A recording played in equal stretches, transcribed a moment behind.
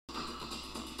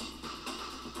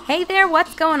Hey there,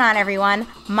 what's going on, everyone?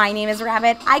 My name is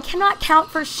Rabbit. I cannot count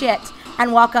for shit.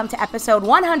 And welcome to episode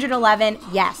 111,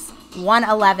 yes,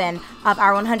 111 of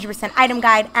our 100% item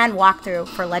guide and walkthrough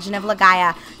for Legend of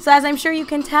Legaia. So as I'm sure you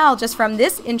can tell just from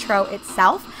this intro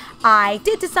itself, I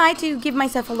did decide to give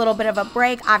myself a little bit of a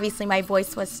break. Obviously, my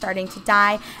voice was starting to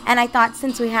die, and I thought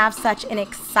since we have such an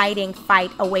exciting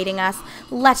fight awaiting us,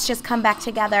 let's just come back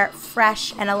together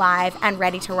fresh and alive and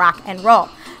ready to rock and roll.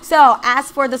 So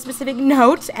as for the specific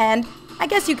note, and I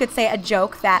guess you could say a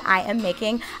joke that I am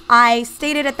making, I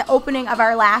stated at the opening of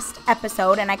our last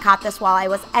episode, and I caught this while I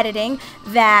was editing,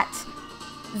 that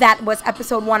was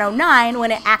episode 109 when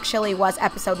it actually was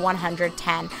episode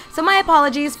 110. So my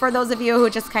apologies for those of you who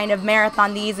just kind of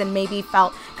marathon these and maybe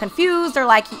felt confused or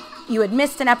like you had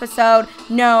missed an episode.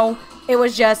 No, it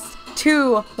was just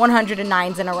two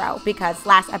 109s in a row because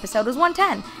last episode was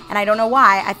 110 and I don't know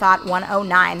why I thought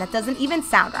 109. That doesn't even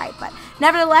sound right, but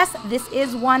nevertheless, this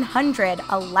is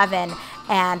 111.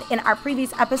 And in our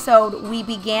previous episode, we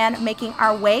began making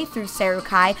our way through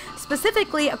Seru-kai.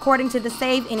 Specifically, according to the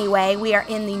save anyway, we are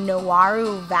in the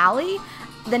Nawaru Valley.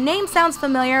 The name sounds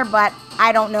familiar, but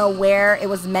I don't know where it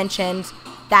was mentioned,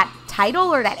 that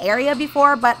title or that area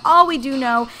before, but all we do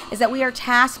know is that we are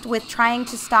tasked with trying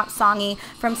to stop Songi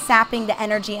from sapping the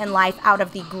energy and life out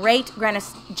of the great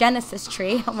Genesis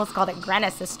tree, almost called it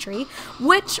Genesis tree,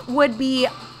 which would be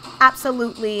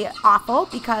absolutely awful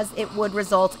because it would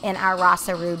result in our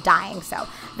Rasaru dying. So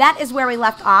that is where we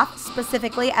left off,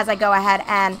 specifically as I go ahead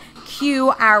and cue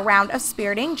our round of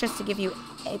spiriting, just to give you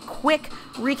a quick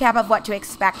recap of what to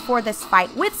expect for this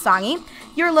fight with Songi.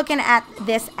 You're looking at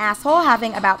this asshole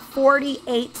having about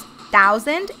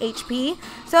 48,000 HP.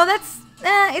 So that's,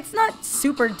 it's not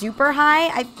super duper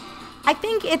high. I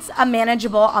think it's a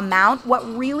manageable amount. What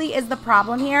really is the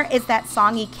problem here is that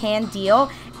Songi can deal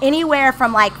anywhere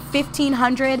from like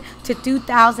 1,500 to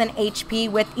 2,000 HP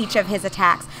with each of his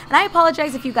attacks. And I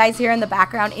apologize if you guys hear in the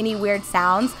background any weird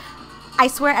sounds. I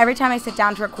swear every time I sit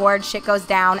down to record, shit goes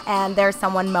down and there's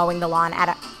someone mowing the lawn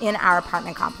in our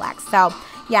apartment complex. So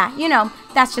yeah, you know,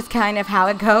 that's just kind of how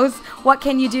it goes. What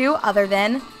can you do other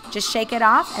than just shake it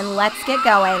off and let's get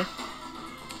going.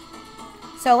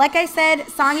 So like I said,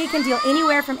 Songi can deal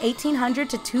anywhere from 1,800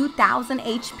 to 2,000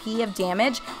 HP of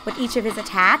damage with each of his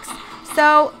attacks.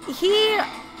 So he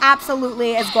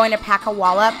absolutely is going to pack a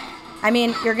wallop. I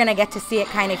mean, you're going to get to see it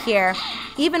kind of here.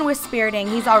 Even with spiriting,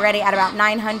 he's already at about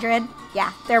 900.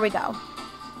 Yeah, there we go.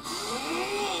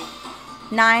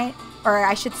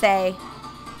 I should say,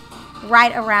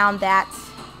 right around that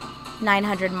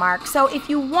 900 mark. So if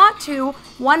you want to,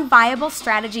 one viable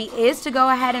strategy is to go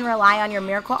ahead and rely on your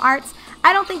miracle arts.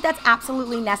 I don't think that's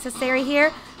absolutely necessary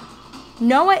here.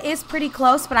 Noah is pretty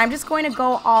close, but I'm just going to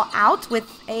go all out with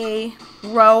a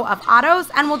row of autos,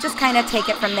 and we'll just kind of take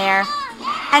it from there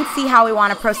and see how we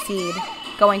want to proceed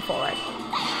going forward.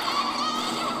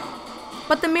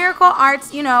 But the miracle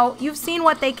arts, you know, you've seen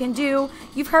what they can do.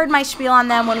 You've heard my spiel on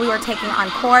them when we were taking on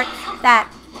court,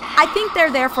 that I think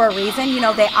they're there for a reason. You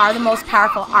know, they are the most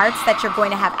powerful arts that you're going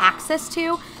to have access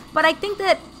to. But I think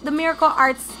that the miracle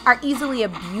arts are easily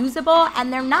abusable,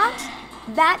 and they're not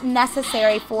that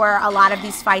necessary for a lot of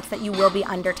these fights that you will be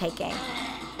undertaking.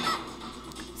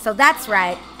 So that's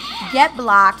right. Get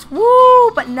blocked.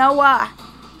 Woo! But Noah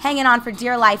hanging on for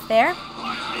dear life there.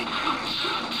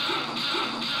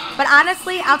 But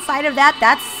honestly, outside of that,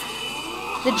 that's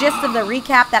the gist of the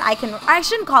recap that I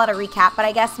shouldn't call it a recap, but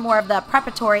I guess more of the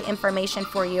preparatory information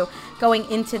for you going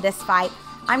into this fight.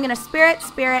 I'm going to spirit,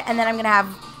 and then I'm going to have,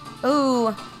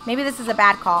 ooh, maybe this is a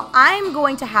bad call. I'm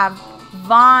going to have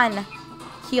Vaughn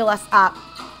heal us up,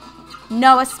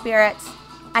 Noah spirit,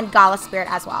 and Gala spirit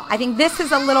as well. I think this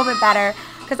is a little bit better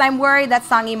because I'm worried that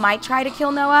Songi might try to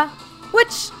kill Noah,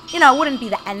 which, you know, wouldn't be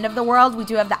the end of the world. We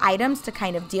do have the items to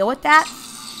kind of deal with that.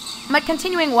 But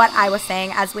continuing what I was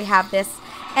saying as we have this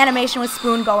animation with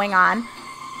Spoon going on,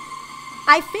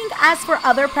 I think as for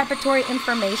other preparatory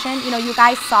information, you know, you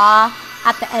guys saw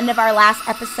at the end of our last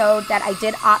episode that I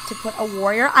did opt to put a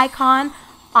warrior icon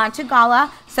onto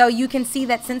Gala. So you can see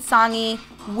that since Songi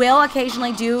will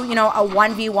occasionally do, you know, a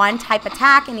 1v1 type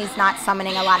attack and he's not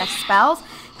summoning a lot of spells,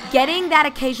 getting that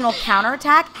occasional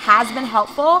counterattack has been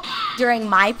helpful during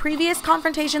my previous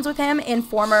confrontations with him in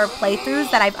former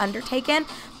playthroughs that I've undertaken.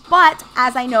 But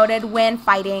as I noted when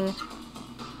fighting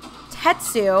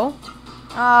Tetsu,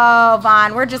 oh,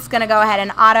 Vaughn, we're just going to go ahead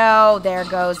and auto. There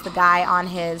goes the guy on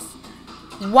his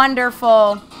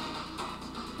wonderful,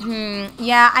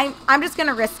 yeah, I'm just going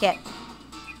to risk it.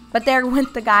 But there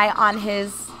went the guy on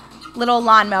his little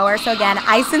lawnmower. So again,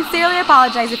 I sincerely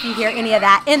apologize if you hear any of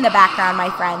that in the background, my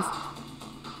friends.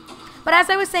 But as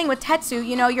I was saying with Tetsu,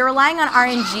 you know, you're relying on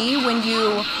RNG when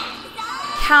you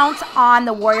count on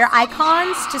the warrior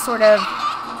icons to sort of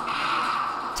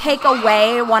take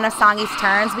away one of Sangi's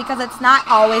turns, because it's not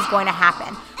always going to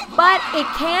happen. But it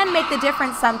can make the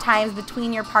difference sometimes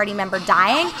between your party member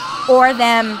dying or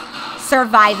them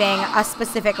surviving a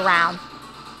specific round.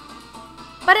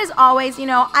 But as always, you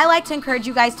know, I like to encourage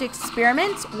you guys to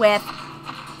experiment with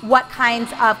what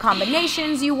kinds of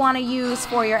combinations you want to use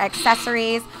for your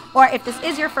accessories. Or if this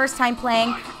is your first time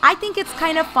playing, I think it's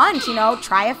kind of fun to, you know,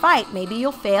 try a fight. Maybe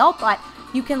you'll fail, but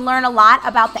you can learn a lot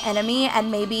about the enemy,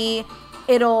 and maybe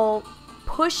it'll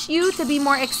push you to be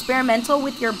more experimental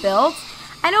with your builds.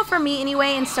 I know for me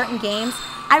anyway, in certain games,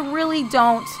 I really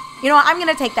don't, you know, I'm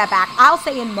going to take that back. I'll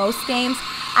say in most games,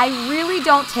 I really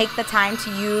don't take the time to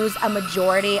use a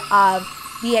majority of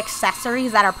the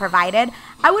accessories that are provided.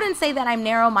 I wouldn't say that I'm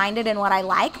narrow-minded in what I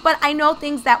like, but I know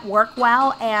things that work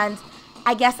well, and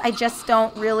I guess I just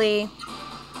don't really,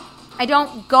 I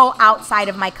don't go outside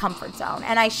of my comfort zone,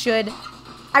 and I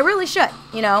really should,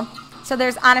 you know? So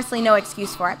there's honestly no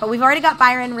excuse for it. But we've already got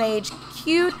Byron Rage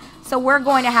queued, so we're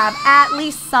going to have at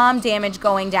least some damage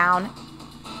going down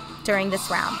during this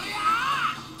round.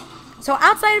 So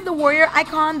outside of the warrior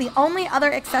icon, the only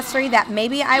other accessory that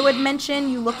maybe I would mention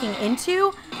you looking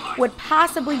into would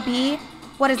possibly be,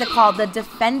 what is it called? The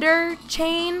defender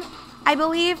chain, I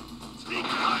believe.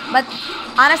 But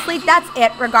honestly, that's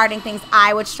it regarding things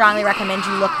I would strongly recommend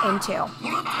you look into.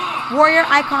 Warrior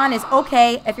icon is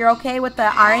okay if you're okay with the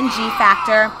RNG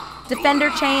factor. Defender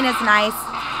chain is nice.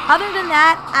 Other than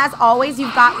that, as always,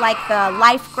 you've got like the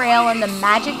life grail and the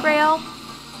magic grail.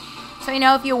 So, you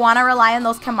know, if you want to rely on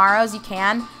those Camaros, you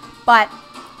can. But,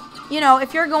 you know,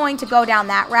 if you're going to go down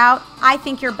that route, I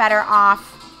think you're better off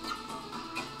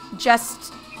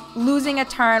just losing a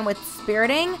turn with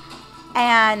spiriting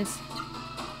and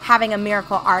having a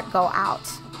miracle art go out.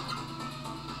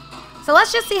 So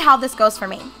let's just see how this goes for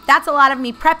me. That's a lot of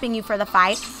me prepping you for the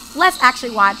fight. Let's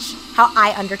actually watch how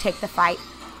I undertake the fight.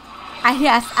 And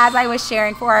yes, as I was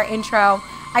sharing for our intro,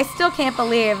 I still can't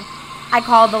believe I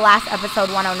called the last episode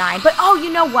 109. But oh,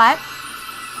 you know what?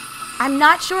 I'm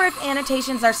not sure if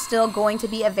annotations are still going to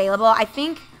be available. I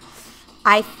think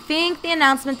the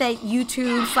announcement that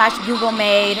YouTube/Google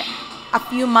made a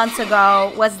few months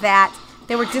ago was that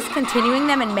they were discontinuing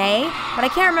them in May, but I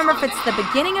can't remember if it's the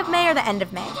beginning of May or the end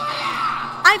of May.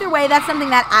 Either way, that's something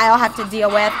that I'll have to deal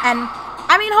with, and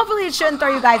I mean, hopefully it shouldn't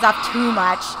throw you guys off too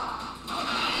much.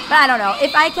 But I don't know.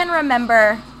 If I can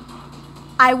remember,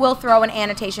 I will throw an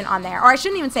annotation on there. Or I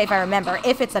shouldn't even say if I remember,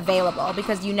 if it's available,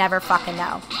 because you never fucking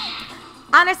know.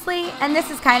 Honestly, and this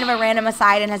is kind of a random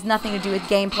aside and has nothing to do with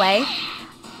gameplay.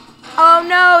 Oh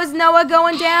no, is Noah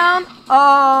going down?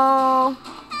 Oh,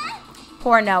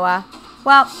 poor Noah.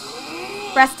 Well,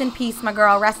 rest in peace, my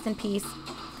girl, rest in peace.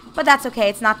 But that's okay,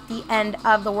 it's not the end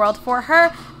of the world for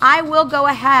her. I will go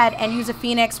ahead and use a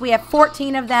Phoenix. We have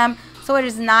 14 of them, so it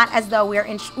is not as though we're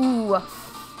in... Ooh,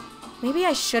 maybe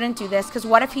I shouldn't do this, because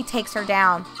what if he takes her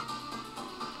down?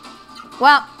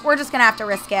 Well, we're just going to have to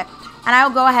risk it. And I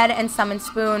will go ahead and summon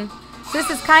Spoon. So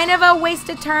this is kind of a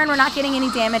wasted turn. We're not getting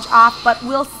any damage off, but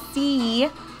we'll see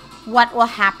what will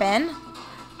happen.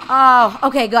 Oh,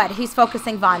 okay, good. He's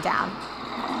focusing Vaughn down.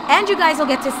 And you guys will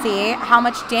get to see how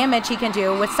much damage he can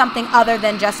do with something other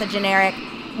than just a generic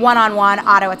one-on-one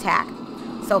auto attack.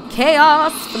 So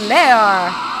Chaos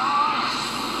Flare.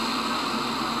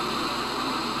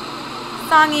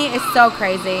 Songy is so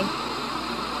crazy.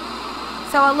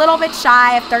 So a little bit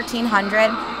shy of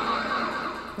 1,300.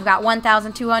 We've got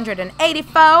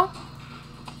 1,284.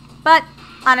 But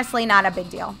honestly, not a big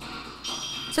deal.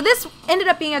 So this ended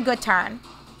up being a good turn.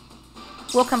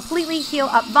 We'll completely heal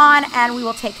up Vaughn, and we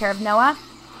will take care of Noah.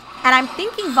 And I'm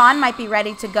thinking Vaughn might be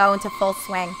ready to go into full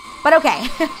swing. But okay,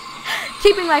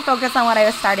 keeping my focus on what I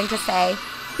was starting to say.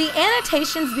 The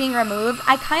annotations being removed,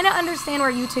 I kind of understand where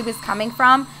YouTube is coming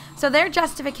from. So their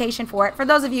justification for it, for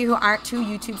those of you who aren't too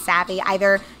YouTube savvy,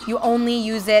 either you only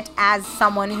use it as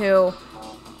someone who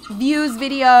views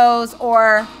videos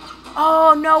or,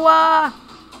 oh, Noah,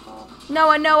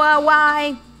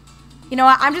 why? You know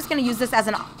what, I'm just going to use this as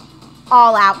an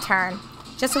all-out turn,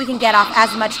 just so we can get off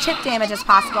as much chip damage as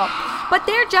possible. But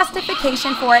their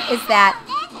justification for it is that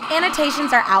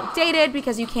annotations are outdated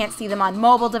because you can't see them on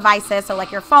mobile devices, so like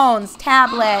your phones,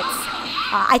 tablets.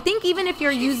 I think even if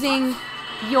you're using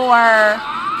your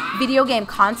video game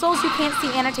consoles, you can't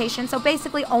see annotations. So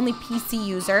basically only PC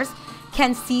users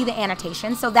can see the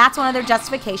annotation. So that's one of their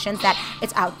justifications, that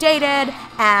it's outdated,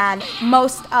 and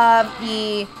most of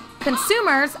the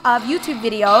consumers of YouTube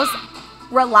videos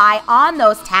rely on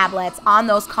those tablets, on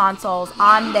those consoles,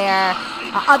 on their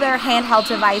other handheld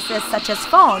devices such as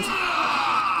phones.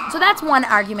 So that's one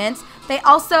argument. They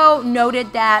also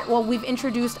noted that, well, we've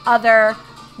introduced other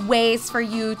ways for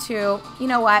you to, you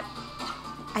know what?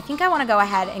 I think I want to go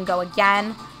ahead and go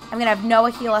again. I'm going to have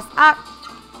Noah heal us up.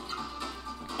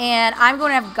 And I'm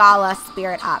going to have Gala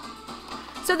spirit up.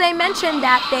 So they mentioned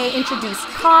that they introduced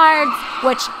cards,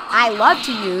 which I love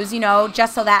to use, you know,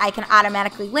 just so that I can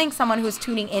automatically link someone who's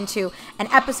tuning into an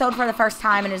episode for the first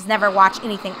time and has never watched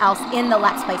anything else in the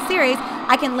Let's Play series.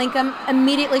 I can link them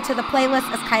immediately to the playlist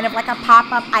as kind of like a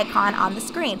pop-up icon on the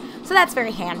screen. So that's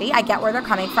very handy. I get where they're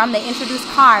coming from. They introduced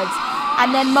cards.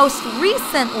 And then most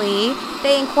recently,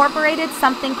 they incorporated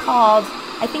something called,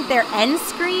 I think they're end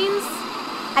screens.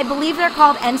 I believe they're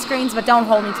called end screens, but don't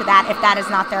hold me to that if that is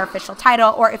not their official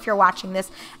title, or if you're watching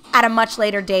this at a much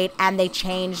later date and they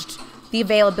changed the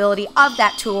availability of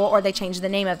that tool or they changed the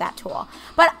name of that tool.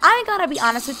 But I gotta be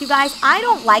honest with you guys, I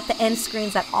don't like the end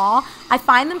screens at all. I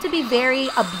find them to be very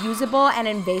abusable and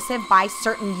invasive by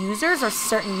certain users or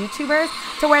certain YouTubers,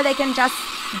 to where they can just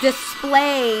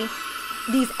display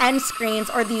these end screens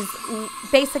or these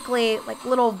basically like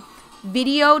little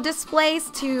video displays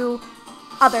to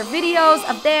other videos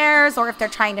of theirs, or if they're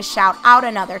trying to shout out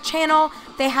another channel,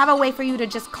 they have a way for you to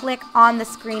just click on the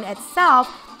screen itself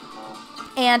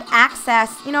and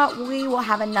access, you know what, we will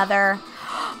have another,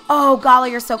 oh, Gala,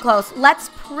 you're so close. Let's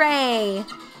pray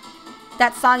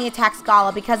that Songy attacks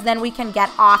Gala, because then we can get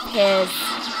off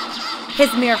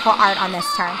his miracle art on this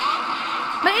turn.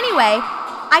 But anyway,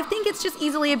 I think it's just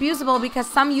easily abusable, because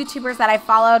some YouTubers that I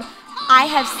followed, I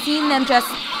have seen them just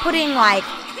putting like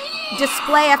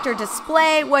display after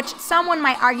display, which someone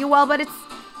might argue, well, but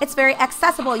it's very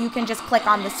accessible. You can just click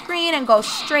on the screen and go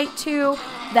straight to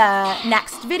the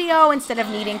next video instead of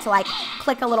needing to like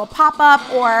click a little pop-up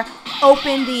or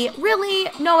open the, really,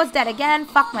 Noah's dead again,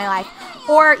 fuck my life,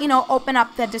 or, you know, open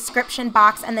up the description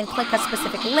box and then click a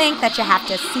specific link that you have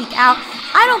to seek out.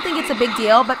 I don't think it's a big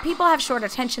deal, but people have short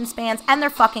attention spans and they're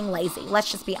fucking lazy.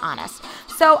 Let's just be honest.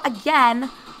 So again,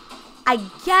 I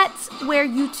get where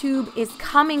YouTube is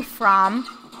coming from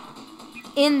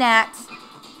in that,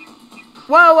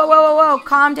 whoa,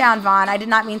 calm down, Vaughn. I did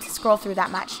not mean to scroll through that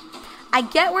much. I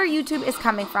get where YouTube is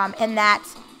coming from in that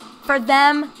for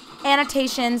them,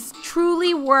 annotations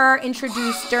truly were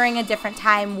introduced during a different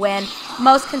time when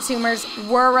most consumers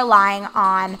were relying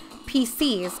on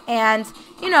PCs, and,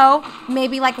 you know,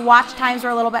 maybe like watch times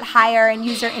were a little bit higher and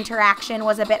user interaction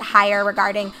was a bit higher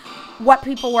regarding what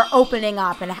people were opening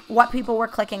up and what people were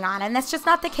clicking on, and that's just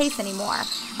not the case anymore.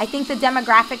 I think the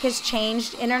demographic has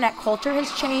changed, internet culture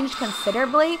has changed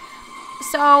considerably,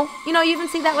 so, you know, you even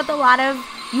see that with a lot of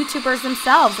YouTubers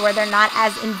themselves, where they're not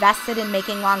as invested in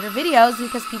making longer videos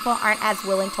because people aren't as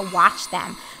willing to watch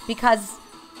them, because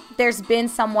there's been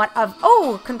somewhat of,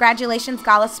 oh, congratulations,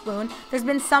 Gala Spoon, there's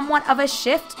been somewhat of a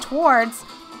shift towards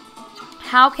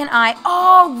how can I,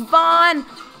 oh, Vaughn,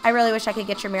 I really wish I could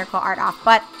get your miracle art off,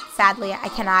 but sadly I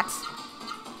cannot.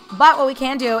 But what we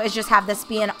can do is just have this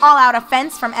be an all-out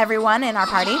offense from everyone in our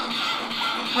party,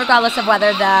 regardless of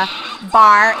whether the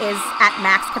bar is at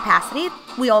max capacity.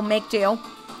 We'll make do.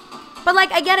 But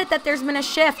like, I get it that there's been a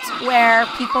shift where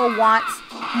people want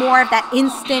more of that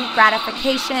instant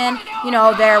gratification. You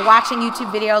know, they're watching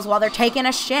YouTube videos while they're taking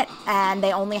a shit and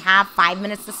they only have 5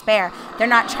 minutes to spare. They're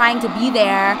not trying to be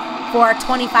there for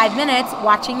 25 minutes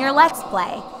watching your Let's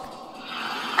Play.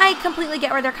 I completely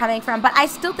get where they're coming from, but I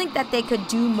still think that they could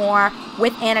do more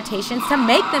with annotations to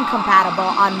make them compatible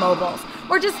on mobiles,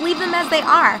 or just leave them as they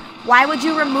are. Why would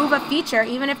you remove a feature?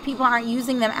 Even if people aren't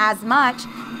using them as much,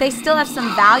 they still have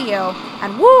some value.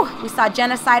 And woo, we saw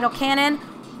Genocidal Cannon,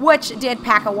 which did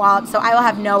pack a wallop, so I will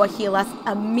have Noah heal us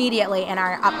immediately in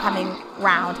our upcoming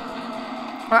round,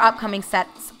 or upcoming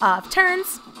sets of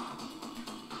turns.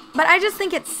 But I just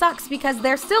think it sucks because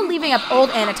they're still leaving up old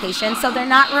annotations, so they're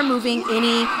not removing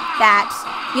any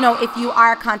that, you know, if you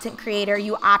are a content creator,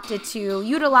 you opted to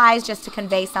utilize just to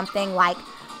convey something like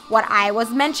what I was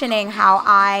mentioning, how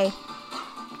I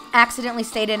accidentally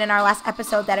stated in our last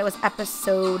episode that it was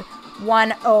episode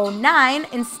 109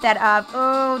 instead of,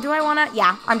 oh, do I want to?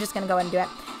 Yeah, I'm just going to go ahead and do it.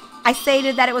 I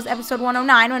stated that it was episode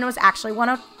 109 when it was actually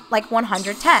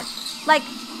 110. Like,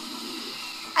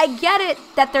 I get it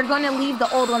that they're going to leave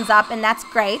the old ones up, and that's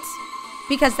great,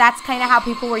 because that's kind of how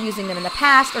people were using them in the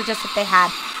past, or just if they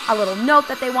had a little note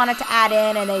that they wanted to add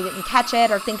in and they didn't catch it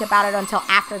or think about it until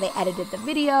after they edited the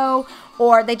video,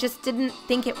 or they just didn't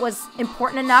think it was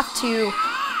important enough to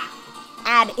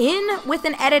add in with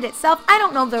an edit itself. I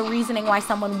don't know the reasoning why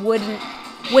someone would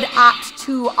opt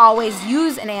to always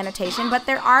use an annotation, but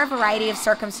there are a variety of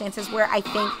circumstances where I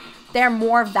think they're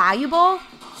more valuable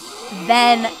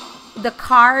than the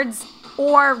cards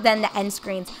or than the end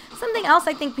screens. Something else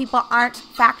I think people aren't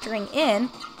factoring in.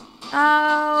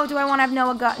 Oh, do I want to have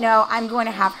Noah go? No, I'm going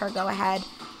to have her go ahead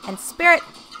and Spirit.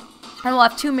 And we'll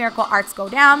have 2 Miracle Arts go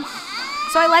down.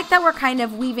 So I like that we're kind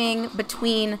of weaving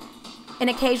between an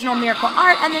occasional Miracle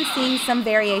Art and then seeing some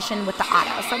variation with the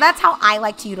auto. So that's how I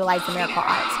like to utilize the Miracle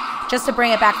Arts. Just to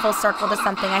bring it back full circle to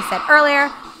something I said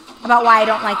earlier about why I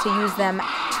don't like to use them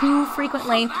too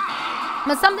frequently.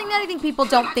 But something that I think people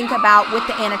don't think about with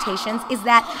the annotations is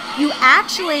that you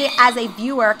actually, as a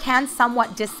viewer, can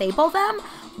somewhat disable them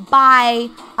by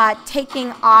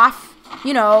taking off,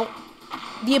 you know,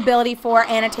 the ability for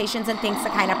annotations and things to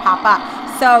kind of pop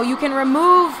up. So you can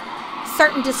remove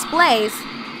certain displays,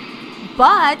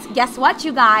 but guess what,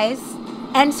 you guys?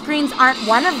 End screens aren't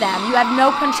one of them. You have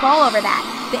no control over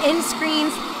that. The end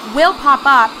screens will pop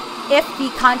up if the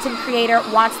content creator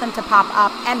wants them to pop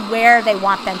up and where they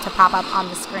want them to pop up on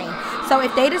the screen. So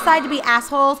if they decide to be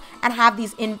assholes and have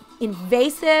these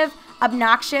invasive,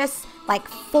 obnoxious, like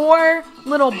 4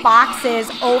 little boxes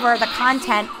over the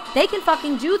content, they can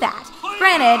fucking do that.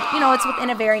 Granted, you know, it's within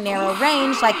a very narrow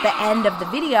range, like the end of the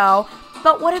video,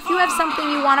 but what if you have something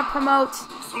you want to promote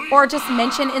or just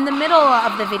mention in the middle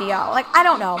of the video? Like, I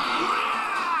don't know.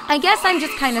 I guess I'm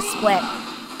just kind of split.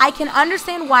 I can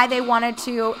understand why they wanted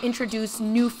to introduce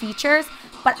new features,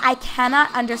 but I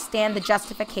cannot understand the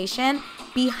justification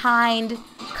behind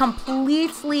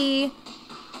completely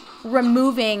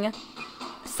removing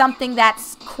something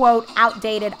that's, quote,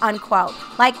 outdated, unquote.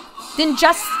 Like, then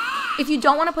just, if you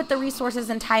don't want to put the resources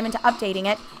and time into updating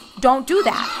it, don't do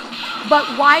that. But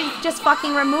why just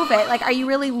fucking remove it? Like, are you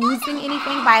really losing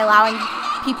anything by allowing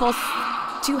people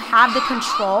to have the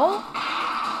control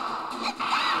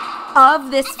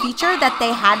of this feature that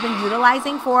they had been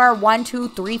utilizing for 1, 2,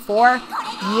 3, 4,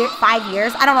 5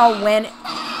 years? I don't know when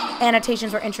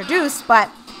annotations were introduced, but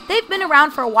they've been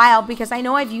around for a while because I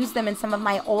know I've used them in some of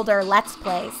my older Let's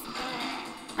Plays.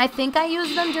 I think I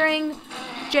used them during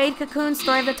Jade Cocoon's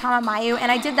Story of the Tamamayu,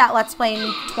 and I did that Let's Play in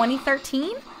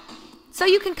 2013. So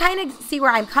you can kind of see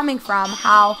where I'm coming from,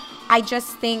 how I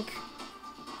just think,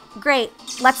 great,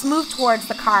 let's move towards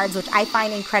the cards, which I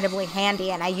find incredibly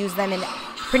handy, and I use them in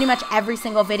pretty much every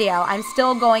single video. I'm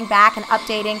still going back and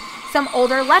updating some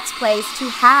older Let's Plays to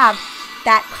have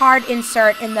that card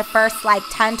insert in the first like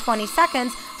 10-20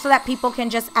 seconds so that people can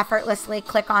just effortlessly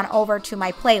click on over to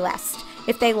my playlist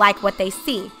if they like what they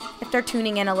see, if they're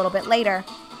tuning in a little bit later.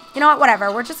 You know what,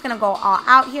 whatever, we're just gonna go all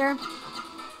out here.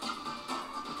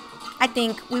 I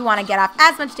think we want to get off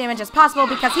as much damage as possible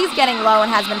because he's getting low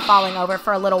and has been falling over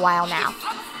for a little while now.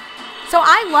 So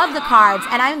I love the cards,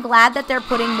 and I'm glad that they're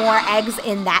putting more eggs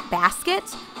in that basket.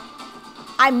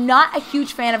 I'm not a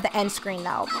huge fan of the end screen,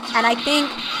 though. And I think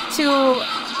to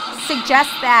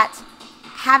suggest that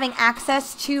having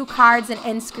access to cards and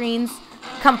end screens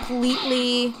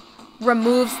completely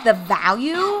removes the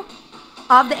value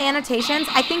of the annotations,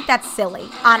 I think that's silly.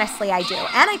 Honestly, I do.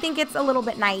 And I think it's a little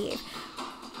bit naive.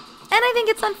 And I think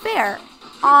it's unfair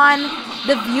on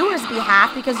the viewer's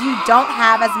behalf because you don't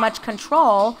have as much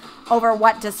control over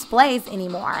what displays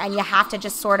anymore, and you have to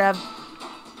just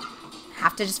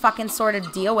fucking sort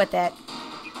of deal with it.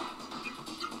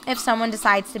 If someone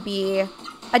decides to be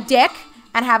a dick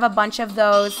and have a bunch of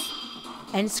those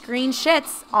end screen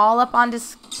shits all up on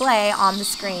display on the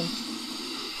screen.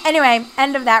 Anyway,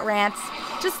 end of that rant.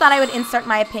 Just thought I would insert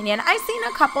my opinion. I've seen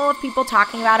a couple of people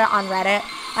talking about it on Reddit.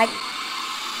 Like,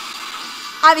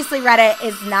 obviously Reddit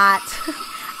is not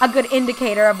a good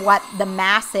indicator of what the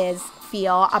masses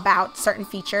feel about certain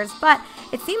features, but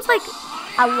it seems like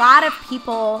a lot of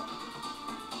people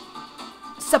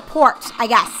support, I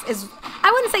guess, I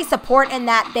wouldn't say support in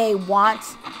that they want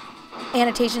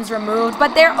annotations removed,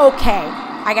 but they're okay,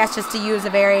 I guess, just to use a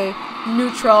very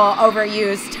neutral,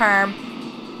 overused term,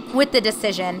 with the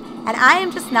decision, and I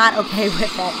am just not okay with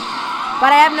it.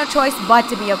 But I have no choice but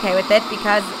to be okay with it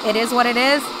because it is what it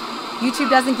is. YouTube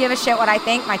doesn't give a shit what I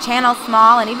think. My channel's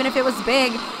small, and even if it was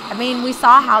big, I mean, we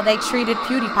saw how they treated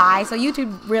PewDiePie, so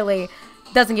YouTube really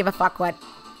doesn't give a fuck what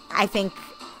I think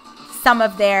some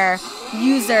of their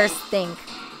users think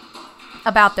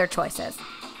about their choices.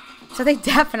 So they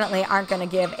definitely aren't going to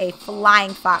give a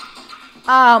flying fuck.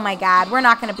 Oh my god, we're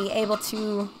not going to be able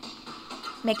to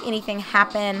make anything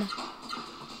happen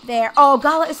there. Oh,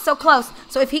 Gala is so close.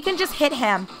 So if he can just hit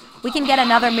him, we can get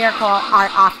another Miracle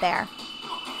Art off there.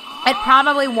 It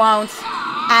probably won't,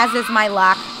 as is my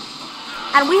luck.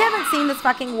 And we haven't seen this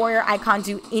fucking warrior icon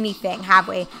do anything, have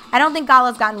we? I don't think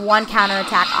Gala's gotten one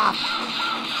counterattack off.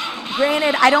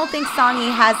 Granted, I don't think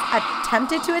Songi has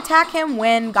attempted to attack him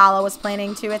when Gala was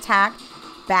planning to attack.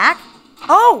 back.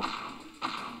 Oh!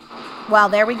 Well,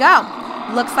 there we go.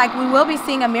 Looks like we will be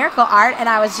seeing a miracle art, and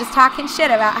I was just talking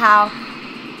shit about how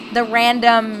the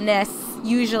randomness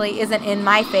usually isn't in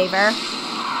my favor.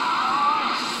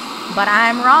 But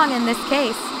I'm wrong in this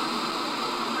case.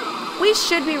 We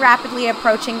should be rapidly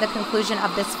approaching the conclusion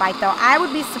of this fight, though. I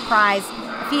would be surprised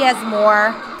if he has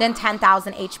more than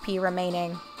 10,000 HP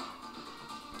remaining.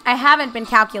 I haven't been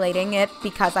calculating it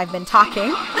because I've been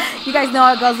talking. You guys know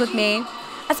how it goes with me.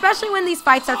 Especially when these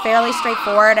fights are fairly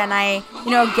straightforward and I,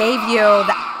 gave you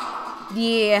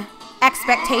the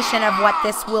expectation of what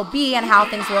this will be and how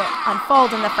things will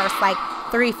unfold in the first,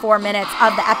 3-4 minutes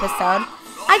of the episode.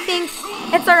 I think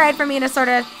it's alright for me to sort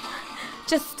of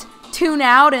just tune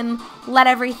out and let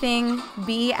everything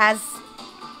be as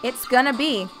it's gonna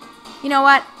be. You know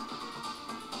what?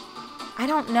 I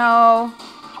don't know.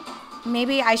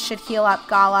 Maybe I should heal up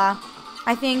Gala.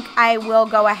 I think I will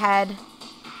go ahead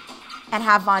and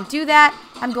have Vaughn do that.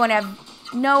 I'm going to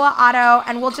have Noah auto,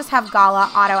 and we'll just have Gala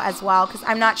auto as well, because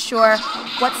I'm not sure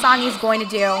what song he's going to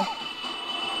do.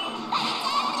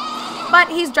 But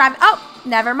he's driving. Oh,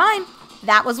 never mind.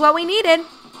 That was what we needed.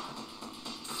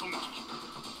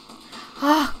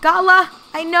 Oh, Gala,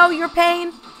 I know your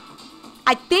pain.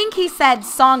 I think he said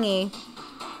songy.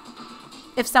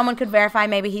 If someone could verify,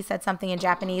 maybe he said something in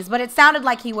Japanese, but it sounded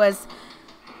like he was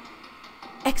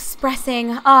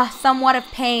expressing somewhat of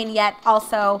pain, yet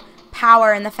also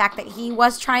power in the fact that he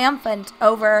was triumphant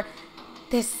over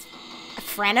this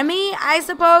frenemy, I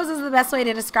suppose, is the best way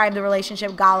to describe the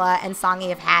relationship Gala and Songy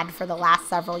have had for the last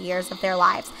several years of their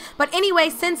lives. But anyway,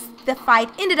 since the fight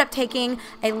ended up taking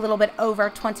a little bit over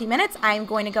 20 minutes, I'm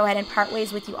going to go ahead and part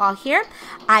ways with you all here.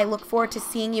 I look forward to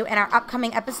seeing you in our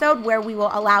upcoming episode where we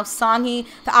will allow Songy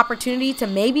the opportunity to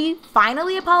maybe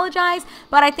finally apologize,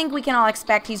 but I think we can all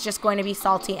expect he's just going to be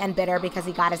salty and bitter because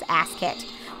he got his ass kicked.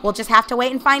 We'll just have to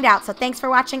wait and find out. So thanks for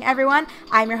watching, everyone.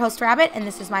 I'm your host, Rabbit, and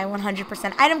this is my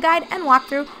 100% item guide and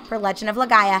walkthrough for Legend of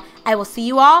Legaia. I will see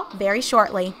you all very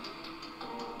shortly.